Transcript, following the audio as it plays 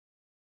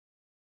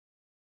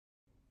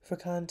For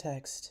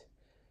context,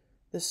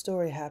 this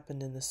story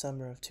happened in the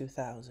summer of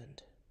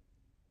 2000.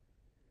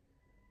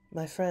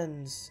 My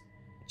friends,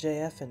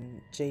 JF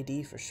and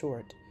JD for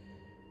short,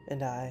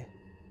 and I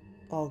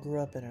all grew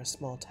up in our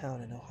small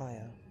town in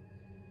Ohio.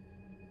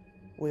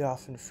 We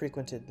often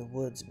frequented the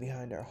woods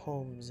behind our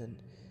homes and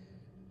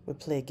would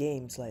play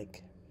games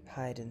like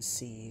hide and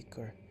seek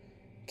or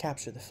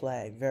capture the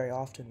flag, very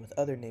often with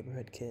other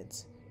neighborhood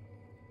kids.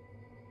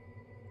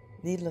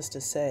 Needless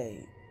to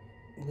say,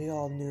 we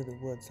all knew the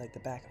woods like the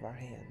back of our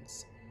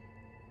hands.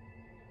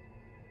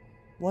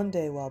 One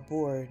day while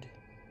bored,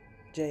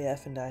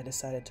 JF and I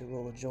decided to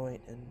roll a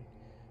joint and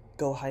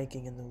go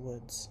hiking in the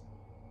woods.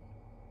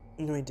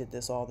 We did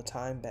this all the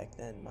time back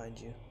then, mind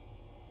you.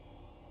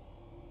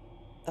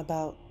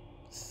 About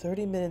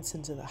 30 minutes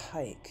into the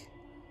hike,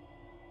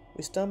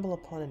 we stumble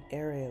upon an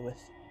area with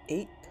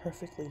 8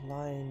 perfectly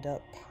lined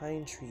up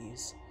pine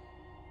trees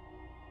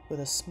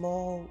with a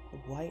small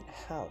white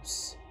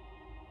house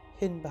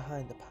hidden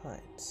behind the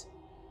pines.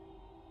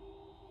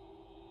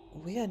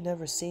 We had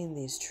never seen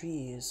these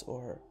trees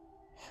or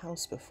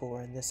house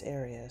before in this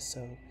area,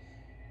 so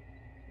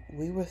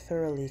we were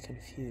thoroughly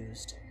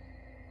confused.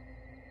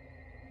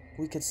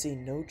 We could see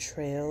no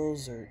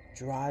trails or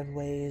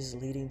driveways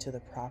leading to the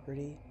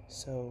property,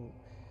 so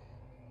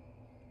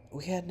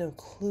we had no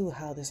clue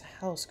how this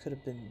house could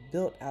have been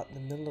built out in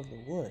the middle of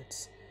the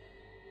woods.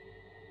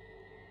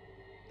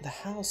 The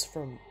house,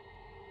 from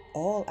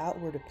all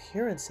outward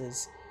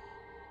appearances,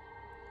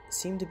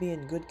 seemed to be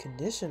in good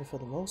condition for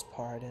the most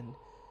part and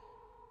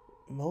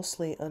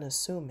mostly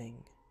unassuming.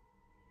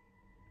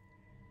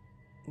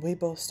 We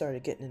both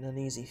started getting an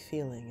uneasy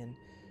feeling and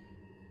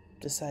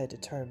decided to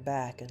turn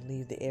back and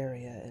leave the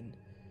area and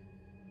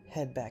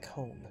head back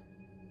home.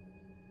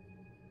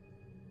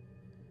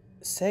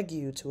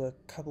 Segue to a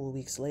couple of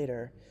weeks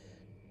later,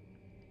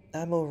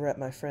 I'm over at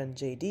my friend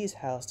JD's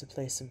house to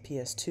play some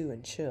PS2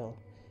 and chill.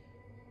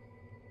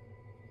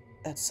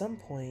 At some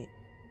point,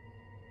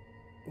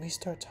 we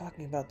start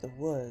talking about the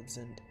woods,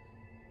 and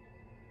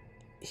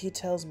he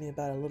tells me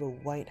about a little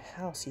white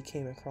house he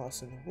came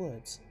across in the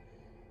woods.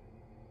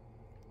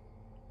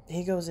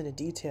 He goes into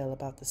detail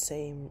about the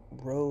same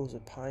rows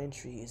of pine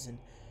trees and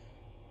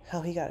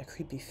how he got a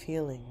creepy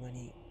feeling when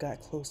he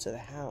got close to the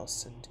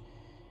house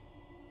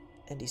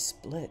and he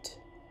split.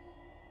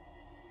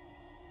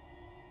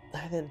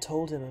 I then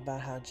told him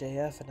about how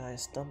JF and I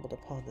stumbled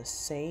upon the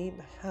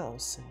same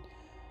house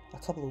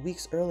a couple of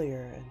weeks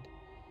earlier and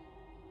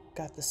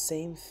got the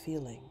same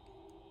feeling.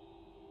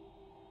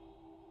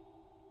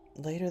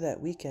 Later that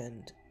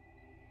weekend,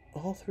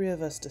 all 3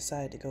 of us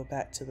decided to go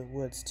back to the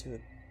woods to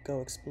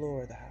go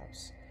explore the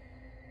house.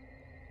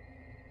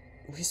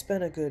 We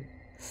spent a good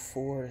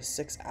 4 to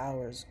 6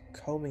 hours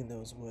combing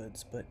those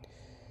woods, but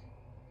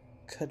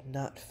could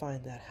not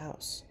find that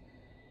house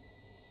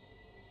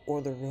or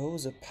the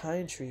rows of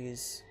pine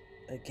trees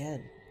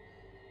again.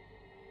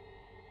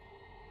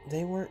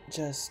 They weren't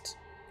just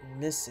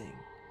missing.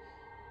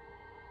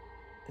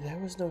 There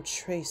was no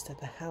trace that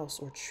the house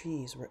or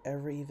trees were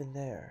ever even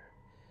there.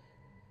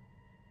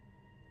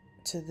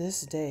 To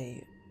this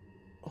day,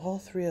 all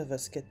 3 of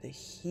us get the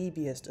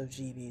heebiest of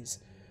jeebies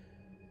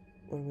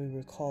when we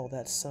recall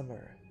that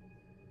summer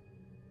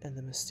and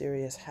the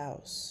mysterious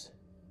house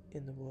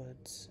in the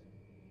woods.